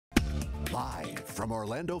Live from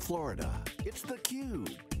Orlando, Florida, it's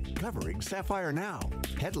theCUBE, covering Sapphire Now.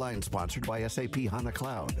 Headline sponsored by SAP HANA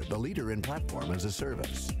Cloud, the leader in platform as a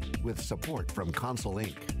service. With support from Console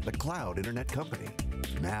Inc., the cloud internet company.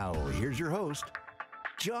 Now, here's your host,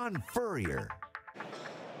 John Furrier.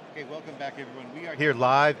 Okay, welcome back everyone. We are here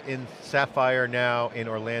live in Sapphire Now in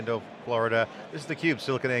Orlando, Florida. This is theCUBE,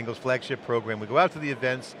 SiliconANGLE's flagship program. We go out to the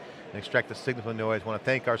events and extract the signal from noise. I want to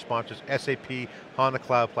thank our sponsors, SAP HANA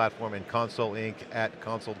Cloud Platform and Console Inc. at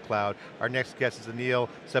Console Cloud. Our next guest is Anil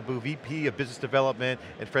Saboo, VP of Business Development,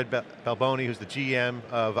 and Fred Balboni, who's the GM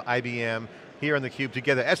of IBM, here on theCUBE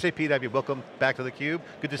together. SAP and IBM, welcome back to theCUBE.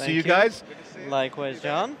 Good to see you guys. Good to see you. Likewise,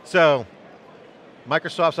 John. So,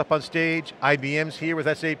 Microsoft's up on stage, IBM's here with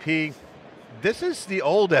SAP. This is the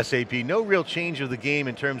old SAP, no real change of the game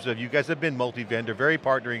in terms of, you guys have been multi-vendor, very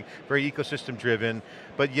partnering, very ecosystem driven,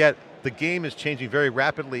 but yet the game is changing very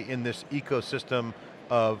rapidly in this ecosystem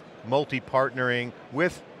of multi-partnering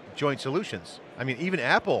with joint solutions. I mean, even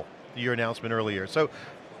Apple, your announcement earlier. So,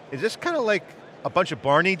 is this kind of like a bunch of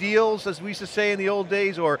Barney deals, as we used to say in the old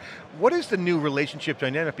days, or what is the new relationship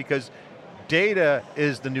dynamic? Because data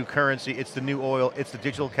is the new currency, it's the new oil, it's the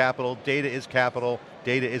digital capital, data is capital,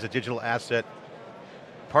 data is a digital asset.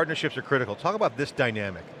 Partnerships are critical. Talk about this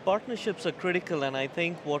dynamic. Partnerships are critical, and I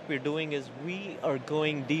think what we're doing is we are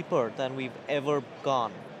going deeper than we've ever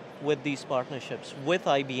gone with these partnerships. With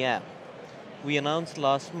IBM, we announced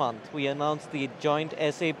last month, we announced the joint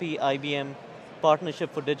SAP-IBM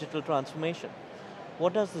partnership for digital transformation.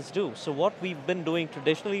 What does this do? So what we've been doing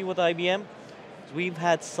traditionally with IBM, we've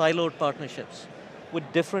had siloed partnerships with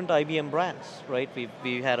different IBM brands, right?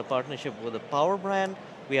 We had a partnership with the Power brand,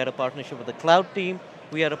 we had a partnership with the Cloud team,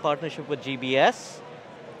 we had a partnership with GBS.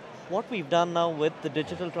 What we've done now with the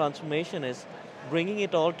digital transformation is bringing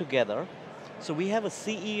it all together. So we have a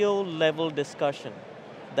CEO level discussion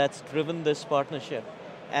that's driven this partnership.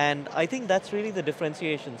 And I think that's really the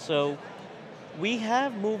differentiation. So we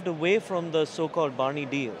have moved away from the so-called Barney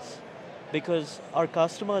deals, because our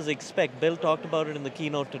customers expect, Bill talked about it in the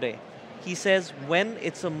keynote today. He says when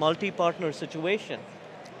it's a multi-partner situation,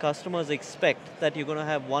 customers expect that you're going to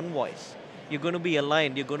have one voice. You're going to be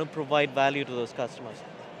aligned, you're going to provide value to those customers.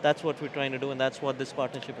 That's what we're trying to do, and that's what this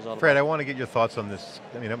partnership is all Fred, about. I want to get your thoughts on this.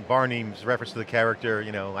 I mean, Barney's reference to the character,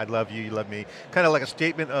 you know, I love you, you love me. Kind of like a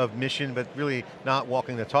statement of mission, but really not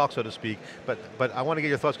walking the talk, so to speak. But I want to get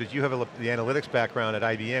your thoughts, because you have the analytics background at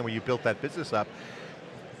IBM where you built that business up.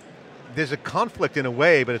 There's a conflict in a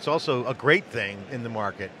way, but it's also a great thing in the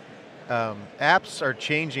market. Apps are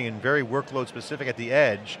changing and very workload specific at the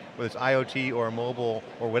edge, whether it's IoT or mobile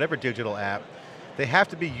or whatever digital app. They have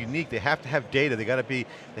to be unique, they have to have data, they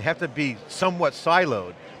have to be somewhat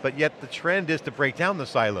siloed, but yet the trend is to break down the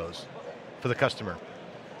silos for the customer.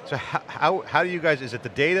 So how do you guys, is it the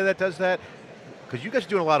data that does that? Because you guys are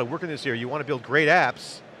doing a lot of work in this area. You want to build great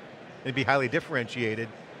apps and be highly differentiated,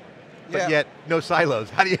 but yet no silos.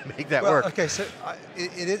 How do you make that work? Okay, so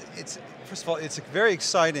it's first of all, it's very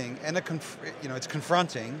exciting, and it's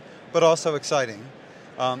confronting, but also exciting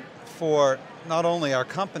for not only our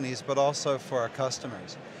companies, but also for our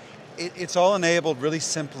customers. It's all enabled really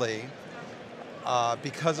simply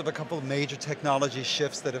because of a couple of major technology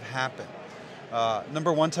shifts that have happened.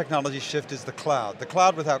 Number one technology shift is the cloud. The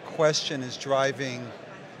cloud, without question, is driving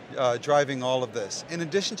all of this. In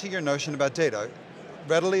addition to your notion about data,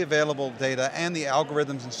 readily available data and the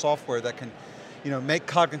algorithms and software that can make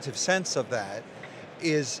cognitive sense of that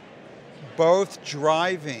is both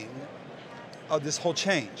driving this whole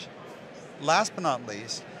change. Last but not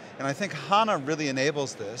least, and I think HANA really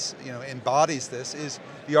enables this, embodies this, is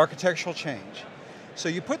the architectural change. So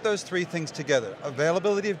you put those three things together: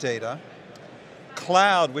 availability of data,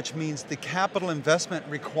 cloud, which means the capital investment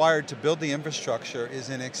required to build the infrastructure is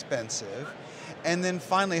inexpensive, and then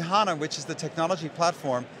finally HANA, which is the technology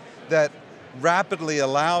platform that rapidly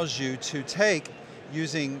allows you to take,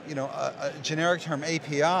 using a generic term,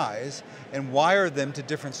 APIs, and wire them to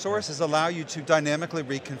different sources, allow you to dynamically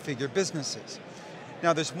reconfigure businesses.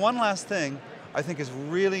 Now there's one last thing I think is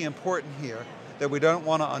really important here that we don't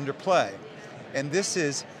want to underplay, and this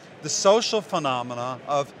is the social phenomena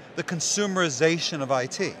of the consumerization of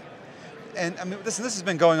IT. And I mean, this has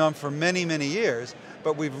been going on for many, many years,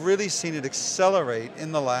 but we've really seen it accelerate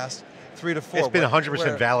in the last 3 to 4. It's been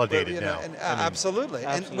 100% validated now. Absolutely.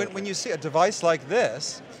 And when you see a device like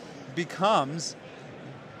this becomes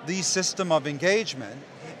the system of engagement,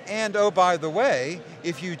 and oh, by the way,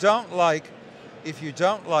 if you don't like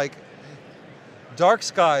Dark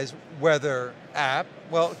Skies weather app,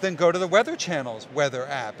 well, then go to the Weather Channel's weather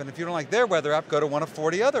app. And if you don't like their weather app, go to one of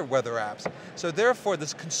 40 other weather apps. So therefore,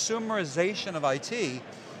 this consumerization of IT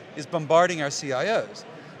is bombarding our CIOs.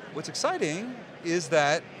 What's exciting is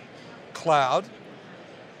that cloud,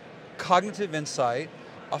 cognitive insight,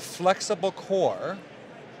 a flexible core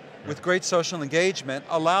with great social engagement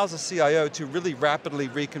allows a CIO to really rapidly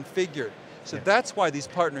reconfigure. So that's why these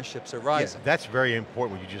partnerships are rising. Yeah, that's very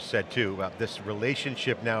important what you just said too, about this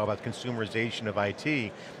relationship now about consumerization of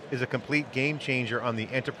IT is a complete game changer on the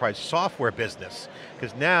enterprise software business.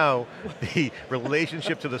 Because now, the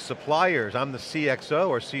relationship to the suppliers, I'm the CXO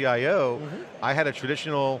or CIO, I had a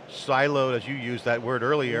traditional siloed, as you used that word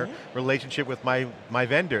earlier, relationship with my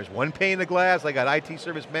vendors. One pane of glass, I got IT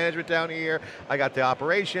service management down here, I got the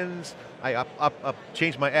operations, I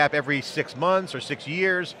change my app every 6 months or 6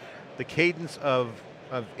 years. The cadence of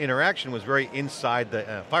interaction was very inside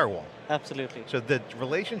the firewall. Absolutely. So the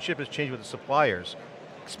relationship has changed with the suppliers.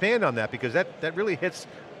 Expand on that, because that really hits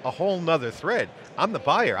a whole nother thread. I'm the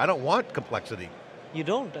buyer, I don't want complexity. You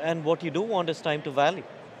don't, and what you do want is time to value.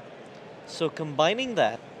 So combining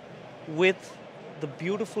that with the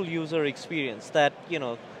beautiful user experience that,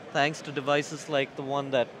 thanks to devices like the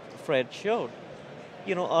one that Fred showed,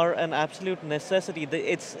 are an absolute necessity.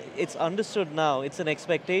 It's understood now, it's an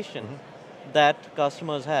expectation that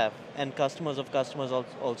customers have, and customers of customers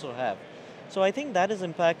also have. So I think that has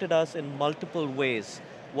impacted us in multiple ways.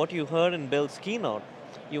 What you heard in Bill's keynote,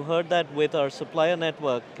 you heard that with our supplier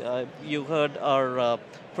network, you heard our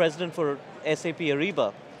president for SAP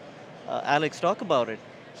Ariba, Alex, talk about it.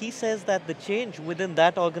 He says that the change within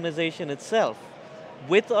that organization itself,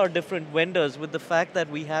 with our different vendors, with the fact that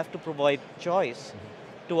we have to provide choice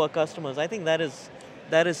to our customers, I think that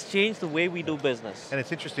has changed the way we do business. And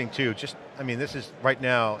it's interesting too, this is right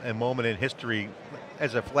now a moment in history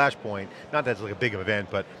as a flashpoint, not that it's like a big event,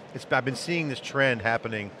 but I've been seeing this trend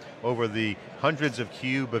happening over the hundreds of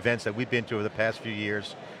CUBE events that we've been to over the past few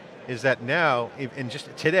years, is that now, and just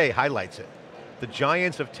today highlights it, the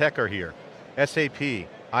giants of tech are here. SAP,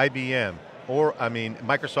 IBM,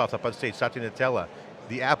 Microsoft up on stage, Satya Nadella,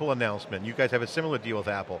 the Apple announcement, you guys have a similar deal with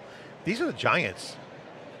Apple. These are the giants,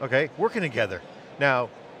 okay, working together. Now,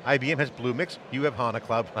 IBM has Bluemix, you have HANA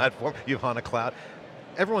Cloud Platform, you have HANA Cloud.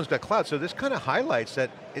 Everyone's got cloud, so this kind of highlights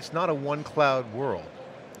that it's not a one cloud world.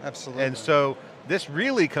 Absolutely. And so this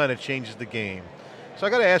really kind of changes the game. So I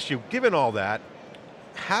got to ask you, given all that,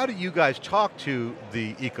 how do you guys talk to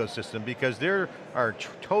the ecosystem? Because there are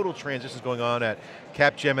total transitions going on at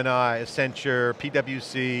Capgemini, Accenture,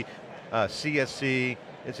 PwC, CSC.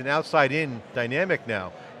 It's an outside-in dynamic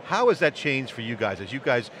now. How has that changed for you guys as you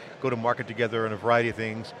guys go to market together on a variety of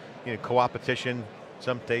things, coopetition, in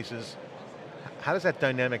some cases? How does that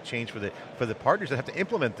dynamic change for the partners that have to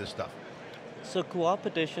implement this stuff? So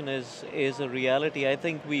coopetition is a reality. I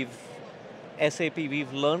think we've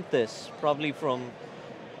learned this probably from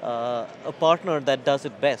a partner that does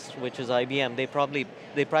it best, which is IBM.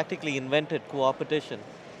 They practically invented coopetition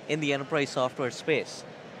in the enterprise software space.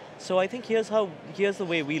 So I think here's the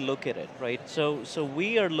way we look at it, right? So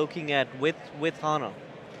we are looking at with HANA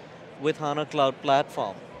Cloud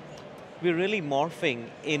Platform, we're really morphing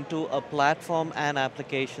into a platform and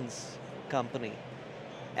applications company.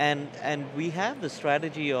 And we have the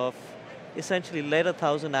strategy of essentially let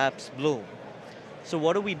 1,000 apps bloom. So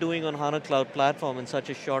what are we doing on HANA Cloud Platform in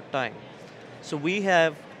such a short time? So we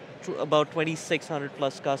have about 2,600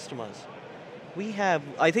 plus customers.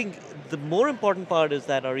 I think the more important part is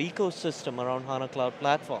that our ecosystem around HANA Cloud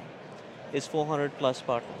Platform is 400 plus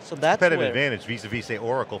partners. So that's competitive advantage vis-a-vis, say,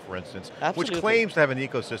 Oracle, for instance, absolutely, which claims to have an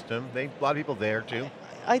ecosystem. A lot of people there too.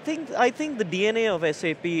 I think the DNA of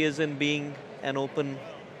SAP is in being an open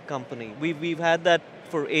company. We've had that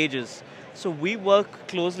for ages. So we work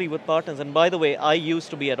closely with partners. And by the way, I used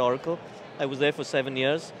to be at Oracle. I was there for 7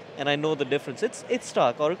 years, and I know the difference. It's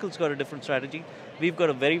stark. Oracle's got a different strategy. We've got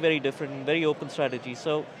a very, very different and very open strategy.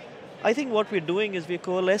 So I think what we're doing is we're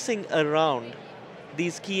coalescing around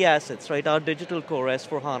these key assets, right? Our digital core,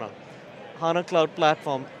 S4HANA, HANA Cloud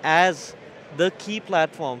Platform as the key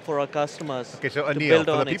platform for our customers. Okay, so to Anil, build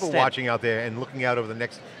for on the people extend. watching out there and looking out over the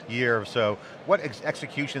next year or so, what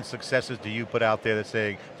execution successes do you put out there that's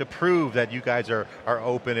saying, to prove that you guys are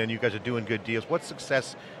open and you guys are doing good deals? What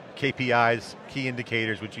success KPIs, key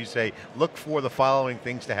indicators would you say, look for the following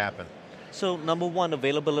things to happen? So number one,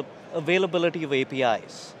 availability of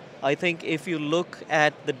APIs. I think if you look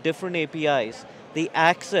at the different APIs, the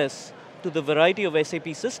access to the variety of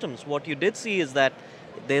SAP systems, what you did see is that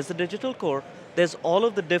there's the digital core, there's all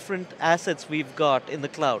of the different assets we've got in the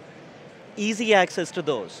cloud. Easy access to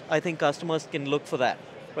those. I think customers can look for that,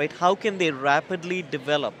 right? How can they rapidly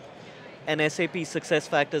develop an SAP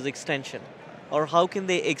SuccessFactors extension? Or how can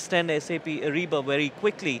they extend SAP Ariba very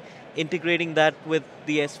quickly, integrating that with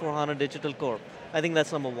the S4HANA digital core? I think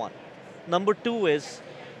that's number one. Number two is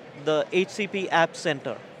the HCP App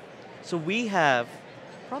Center. So we have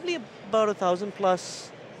probably about 1,000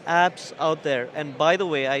 plus apps out there. And by the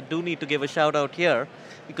way, I do need to give a shout out here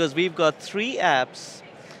because we've got three iOS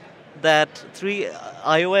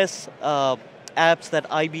apps that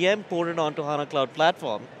IBM ported onto HANA Cloud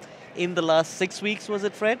Platform in the last 6 weeks, was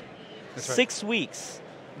it, Fred? That's right. 6 weeks.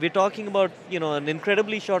 We're talking about an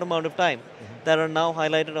incredibly short amount of time that are now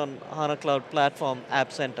highlighted on HANA Cloud Platform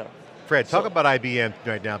App Center. Fred, talk about IBM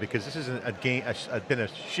right now, because this is been a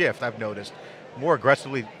shift, I've noticed, more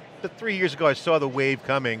aggressively. 3 years ago I saw the wave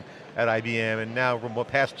coming at IBM, and now from the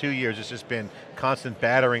past 2 years it's just been constant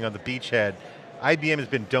battering on the beachhead. IBM has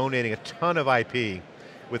been donating a ton of IP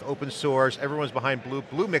with open source. Everyone's behind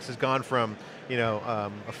Bluemix has gone from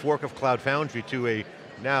a fork of Cloud Foundry to a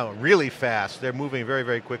now really fast. They're moving very,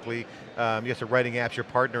 very quickly. You guys are writing apps, you're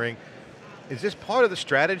partnering. Is this part of the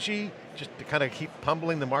strategy, just to kind of keep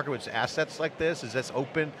pummeling the market with assets like this? Is this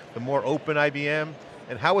open, the more open IBM?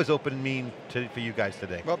 And how does open mean for you guys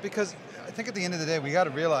today? Well, because I think at the end of the day, we got to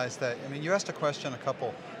realize that, you asked a question a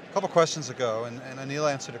couple questions ago, and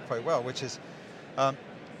Anil answered it quite well, which is,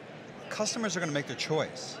 customers are going to make their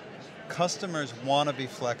choice. Customers want to be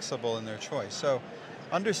flexible in their choice. So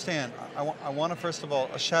understand, I want to first of all,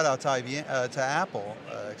 a shout out to IBM, to Apple,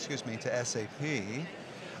 to SAP.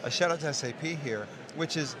 A shout out to SAP here,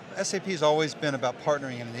 which is, SAP has always been about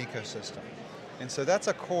partnering in an ecosystem. And so that's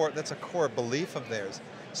a core belief of theirs.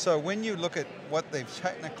 So when you look at what they've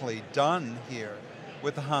technically done here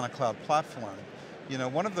with the HANA Cloud Platform,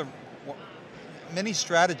 many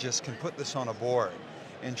strategists can put this on a board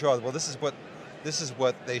and draw, well, this is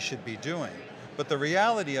what they should be doing. But the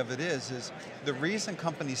reality of it is the reason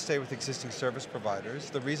companies stay with existing service providers,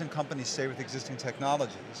 the reason companies stay with existing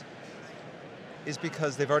technologies, is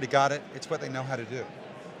because they've already got it, it's what they know how to do.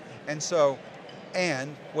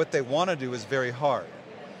 And what they want to do is very hard.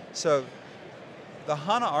 So the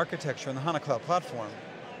HANA architecture and the HANA Cloud Platform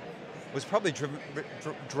was probably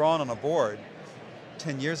drawn on a board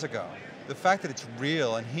 10 years ago. The fact that it's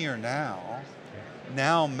real and here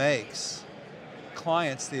now makes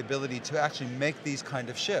clients the ability to actually make these kind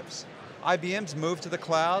of shifts. IBM's moved to the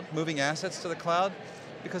cloud, moving assets to the cloud,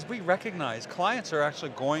 because we recognize clients are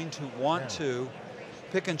actually going to want to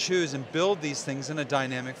pick and choose and build these things in a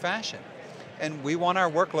dynamic fashion. And we want our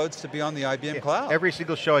workloads to be on the IBM cloud. Every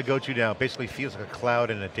single show I go to now basically feels like a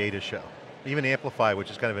cloud and a data show. Even Amplify,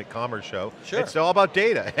 which is kind of a commerce show, it's all about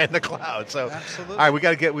data and the cloud. So, absolutely. All right, we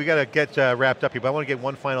got to get wrapped up here. But I want to get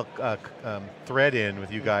one final thread in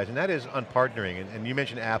with you guys, and that is on partnering. And you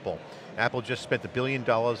mentioned Apple. Apple just spent $1 billion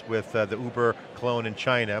with the Uber clone in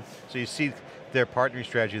China. So you see their partnering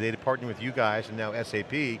strategy. They partner with you guys and now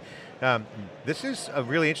SAP. This is a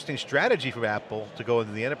really interesting strategy for Apple to go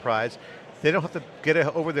into the enterprise. They don't have to get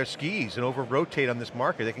over their skis and over-rotate on this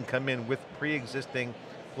market. They can come in with pre-existing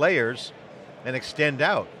players and extend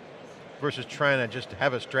out versus trying to just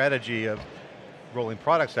have a strategy of rolling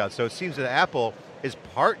products out. So it seems that Apple is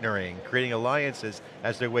partnering, creating alliances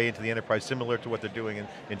as their way into the enterprise, similar to what they're doing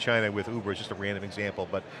in China with Uber. It's just a random example,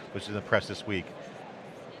 but which is in the press this week.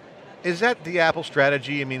 Is that the Apple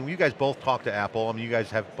strategy? You guys both talk to Apple. You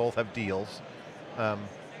guys both have deals.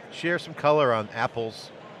 Share some color on Apple's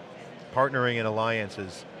partnering and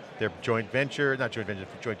alliances, their joint venture, not joint venture,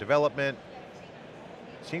 joint development.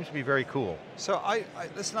 Seems to be very cool. So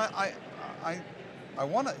listen, I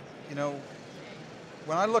want to,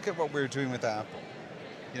 when I look at what we're doing with Apple,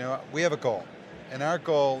 we have a goal. And our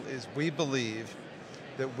goal is we believe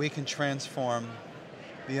that we can transform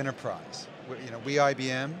the enterprise. We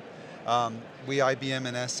IBM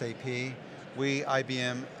and SAP, we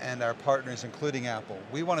IBM and our partners, including Apple,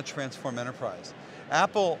 we want to transform enterprise.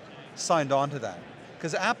 Apple signed on to that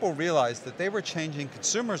because Apple realized that they were changing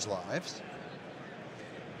consumers' lives,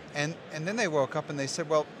 and then they woke up and they said,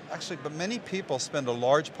 well, actually, but many people spend a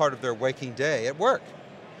large part of their waking day at work.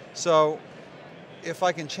 So if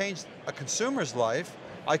I can change a consumer's life,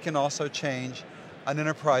 I can also change an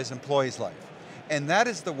enterprise employee's life. And that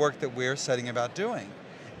is the work that we're setting about doing.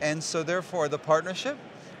 And so therefore, the partnership,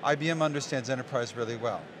 IBM understands enterprise really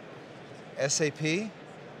well. SAP,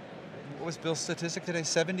 what was Bill's statistic today?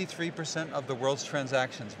 73% of the world's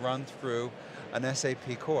transactions run through an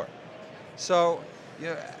SAP core. So,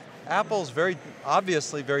 Apple's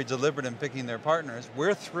obviously very deliberate in picking their partners.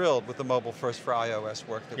 We're thrilled with the mobile first for iOS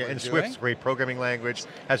work that we're doing. And Swift's great programming language,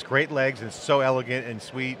 has great legs, and it's so elegant and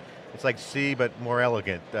sweet. It's like C, but more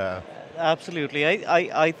elegant. Absolutely.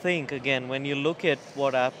 I think, again, when you look at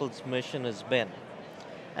what Apple's mission has been,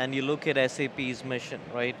 and you look at SAP's mission,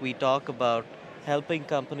 right? We talk about helping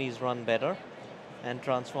companies run better and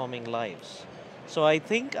transforming lives. So I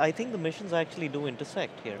think the missions actually do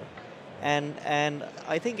intersect here. And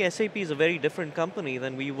I think SAP is a very different company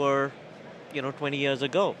than we were 20 years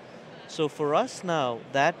ago. So for us now,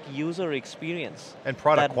 that user experience. And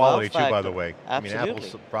product that quality wow too, by factor, the way. Absolutely. I mean,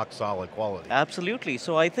 Apple's rock solid quality. Absolutely.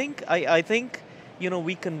 So I think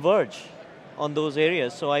we converge on those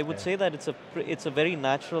areas. So I would say that it's a very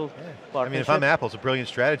natural partnership. I mean, if I'm Apple, it's a brilliant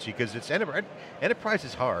strategy because it's enterprise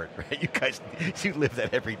is hard, right? You guys, you live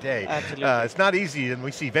that every day. Absolutely. It's not easy, and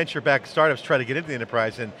we see venture-backed startups try to get into the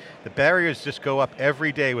enterprise, and the barriers just go up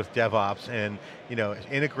every day with DevOps, and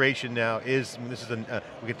integration now is. This is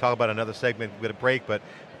we can talk about another segment with a break, but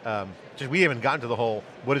just we haven't gotten to the whole.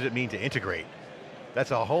 What does it mean to integrate?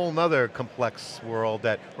 That's a whole nother complex world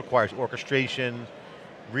that requires orchestration.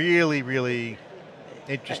 Really, really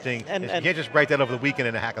interesting. And you can't just write that over the weekend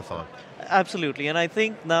in a hackathon. Absolutely, and I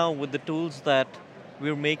think now with the tools that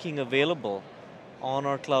we're making available on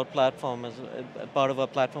our cloud platform as a part of our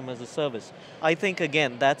platform as a service, I think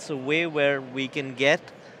again, that's a way where we can get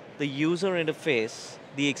the user interface,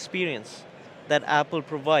 the experience that Apple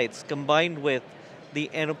provides, combined with the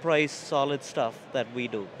enterprise solid stuff that we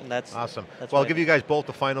do, and that's awesome. That's well, I'll give you guys both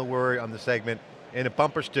the final word on the segment. And a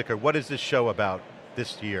bumper sticker, what is this show about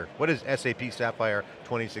this year? What is SAP Sapphire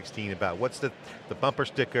 2016 about? What's the bumper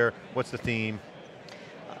sticker? What's the theme?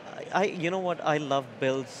 You know what, I love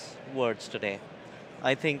Bill's words today.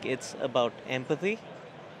 I think it's about empathy.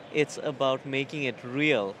 It's about making it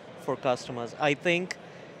real for customers. I think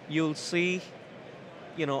you'll see,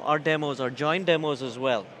 our demos, our joint demos as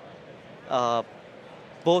well,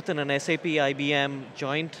 both in an SAP IBM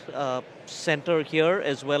joint center here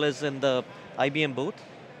as well as in the IBM booth.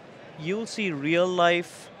 You'll see real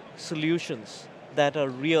life solutions that are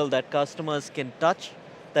real, that customers can touch,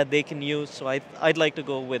 that they can use. So I'd like to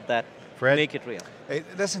go with that. Fred? Make it real. Hey,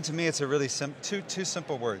 listen to me, it's a really two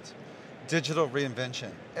simple words. Digital reinvention.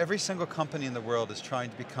 Every single company in the world is trying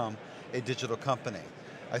to become a digital company.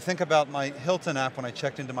 I think about my Hilton app when I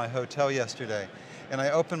checked into my hotel yesterday, and I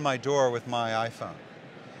opened my door with my iPhone,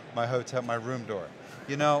 my room door.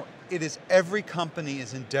 It is every company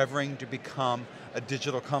is endeavoring to become a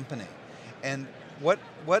digital company. And what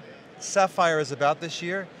Sapphire is about this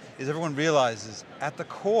year is everyone realizes at the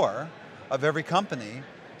core of every company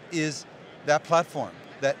is that platform,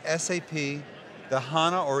 that SAP, the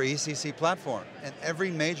HANA or ECC platform. And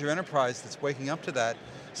every major enterprise that's waking up to that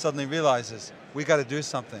suddenly realizes we got to do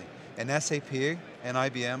something. And SAP and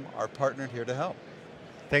IBM are partnered here to help.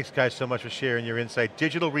 Thanks guys so much for sharing your insight.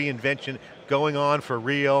 Digital reinvention going on for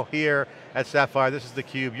real here at Sapphire. This is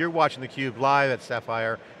theCUBE. You're watching theCUBE live at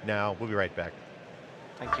Sapphire Now. We'll be right back.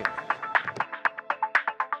 Thank you.